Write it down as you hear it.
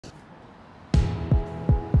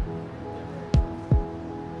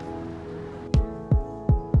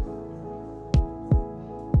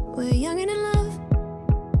young and in love,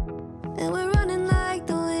 and we're running like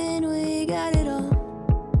the wind. We got it all.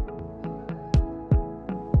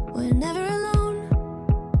 We're never alone.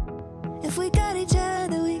 If we got each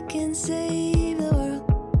other, we can save the world.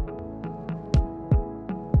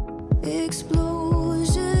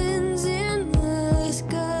 Explosions in the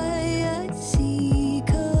sky, I see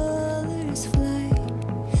colors fly.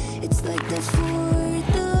 It's like the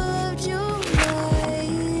 4th of July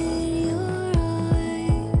in your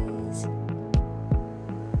eyes.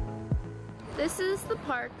 This is the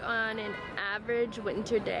park on an average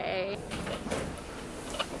winter day.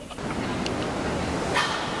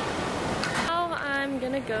 Now I'm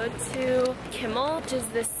gonna go to Kimmel, which is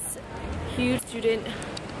this huge student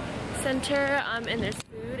center, and there's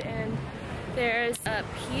food and there's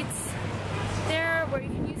Pete's there where you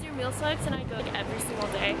can use your meal swipes, and I go like every single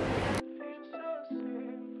day.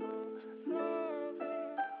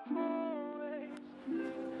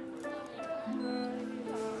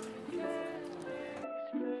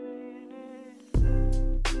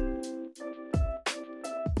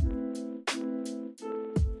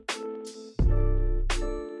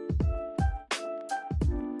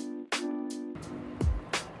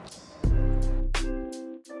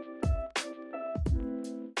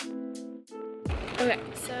 Okay,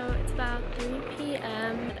 so it's about 3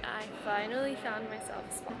 p.m. and I finally found myself.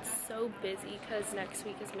 It's been so busy because next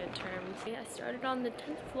week is midterms. I started on the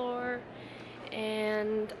 10th floor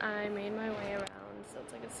and I made my way around, so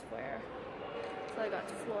it's like a square. So I got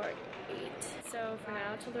to floor 8. So for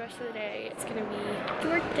now, till the rest of the day, it's gonna be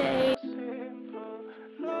work day.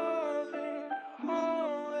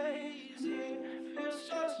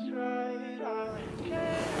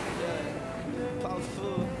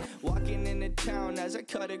 Walking into town as I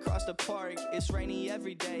cut across the park. It's rainy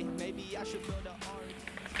every day. Maybe I should build an ark.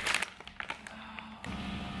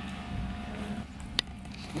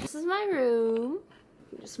 This is my room.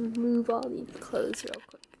 Just move all these clothes real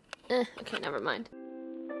quick. Okay, never mind.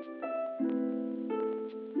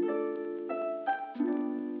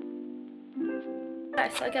 I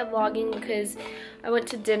suck at vlogging because I went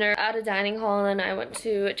to dinner at a dining hall and then I went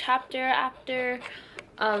to a chapter after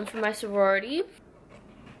for my sorority.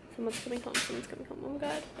 Someone's coming home, oh my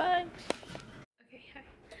god, bye. Okay, hi.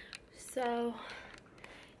 So,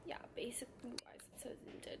 yeah, basically, guys, it says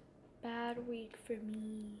it's a bad week for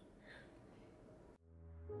me.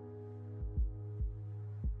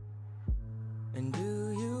 And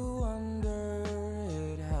do you wonder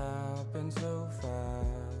it happened so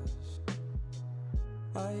fast?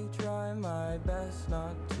 I try my best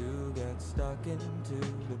not to get stuck into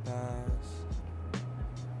the past.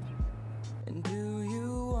 And do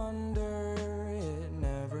you wonder it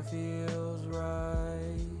never feels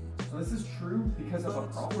right? So this is true because of a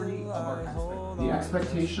property of our aspect. The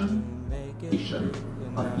expectation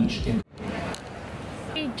of each individual.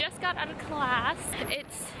 We just got out of class.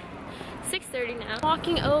 It's 6:30 now.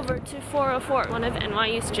 Walking over to 404, one of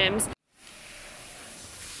NYU's gyms.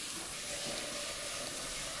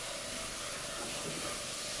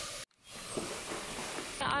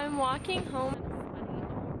 I'm walking home.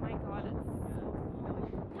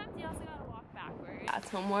 That's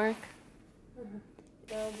homework.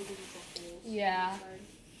 Yeah.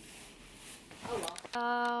 Oh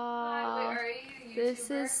well. This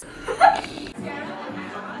is.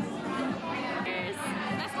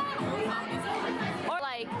 Or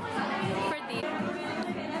like for the.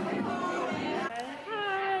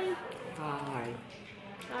 Hi.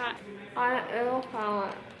 Hi.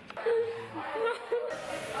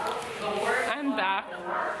 I'm back.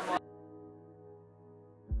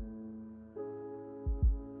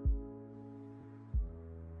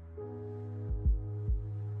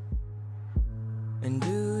 And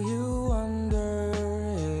do you wonder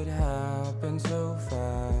it happened so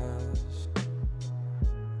fast?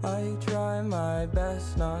 I try my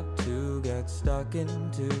best not to get stuck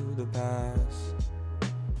into the past.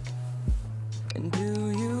 And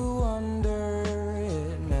do you wonder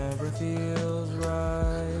it never feels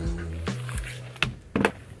right?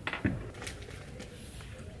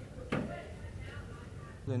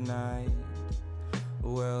 The night,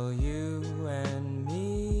 well, you and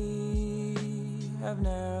me have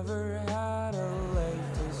never had a leg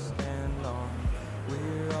to stand on.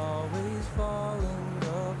 We're always falling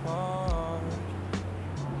apart.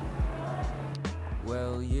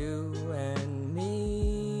 Well, you and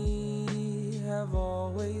me have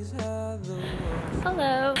always had the worst.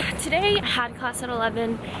 Hello. Today I had class at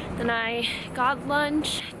 11, then I got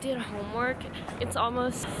lunch, did homework. It's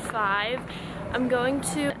almost 5. I'm going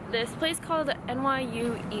to this place called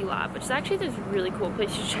NYU Lab, which is actually this really cool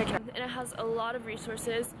place you should check out. And it has a lot of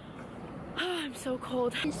resources I'm so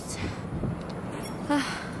cold.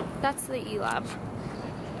 That's the E-Lab.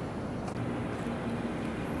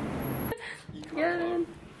 Yeah.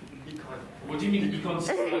 What do you mean econ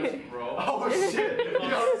sucks, bro? Oh shit!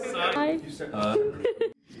 Hi. You said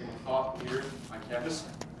thought here on campus.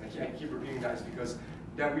 I can't keep repeating guys because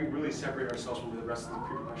that we really separate ourselves from the rest of the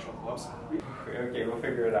pre-professional clubs. Okay, we'll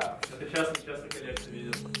figure it out.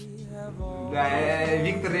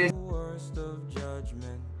 Victory. Worst of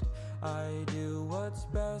judgment, I do what's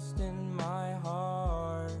best in my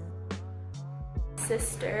heart.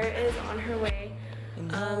 Sister is on her way.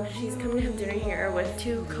 She's coming to have dinner here with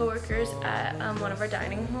 2 coworkers at one of our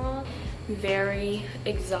dining halls. Very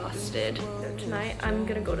exhausted. So tonight I'm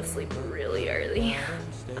gonna go to sleep really early.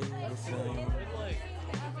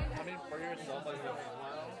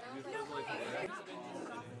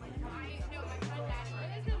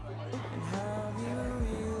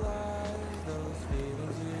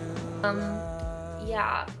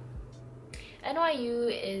 Yeah, NYU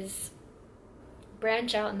is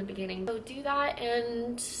branch out in the beginning, so do that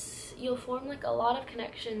and you'll form like a lot of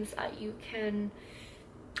connections that you can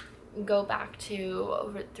go back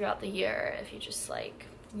to throughout the year if you just like,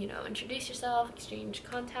 you know, introduce yourself, exchange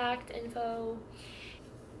contact info.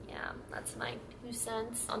 Yeah, that's my 2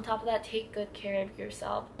 cents. On top of that, take good care of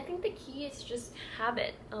yourself. I think the key is just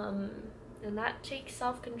habit, and that takes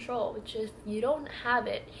self-control, which is you don't have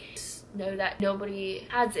it. Just know that nobody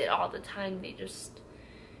has it all the time, they just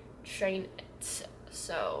train it.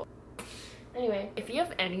 So anyway, if you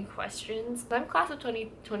have any questions, I'm class of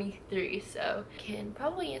 2023, so I can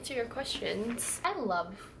probably answer your questions. I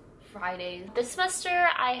love Fridays. This semester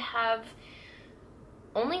I have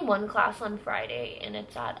only 1 class on Friday and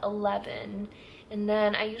it's at 11, and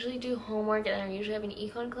then I usually do homework, and I usually have an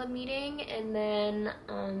econ club meeting, and then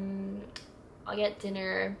I'll get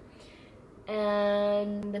dinner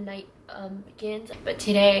and the night begins. But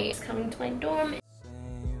today is coming to my dorm.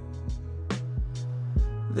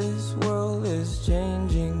 This world is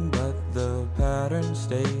changing, but the patterns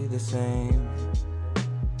stay the same.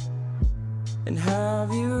 And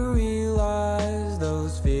have you realized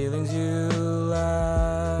those feelings you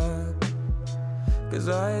lack? 'Cause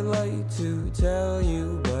I'd like to tell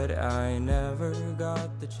you, but I never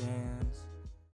got the chance.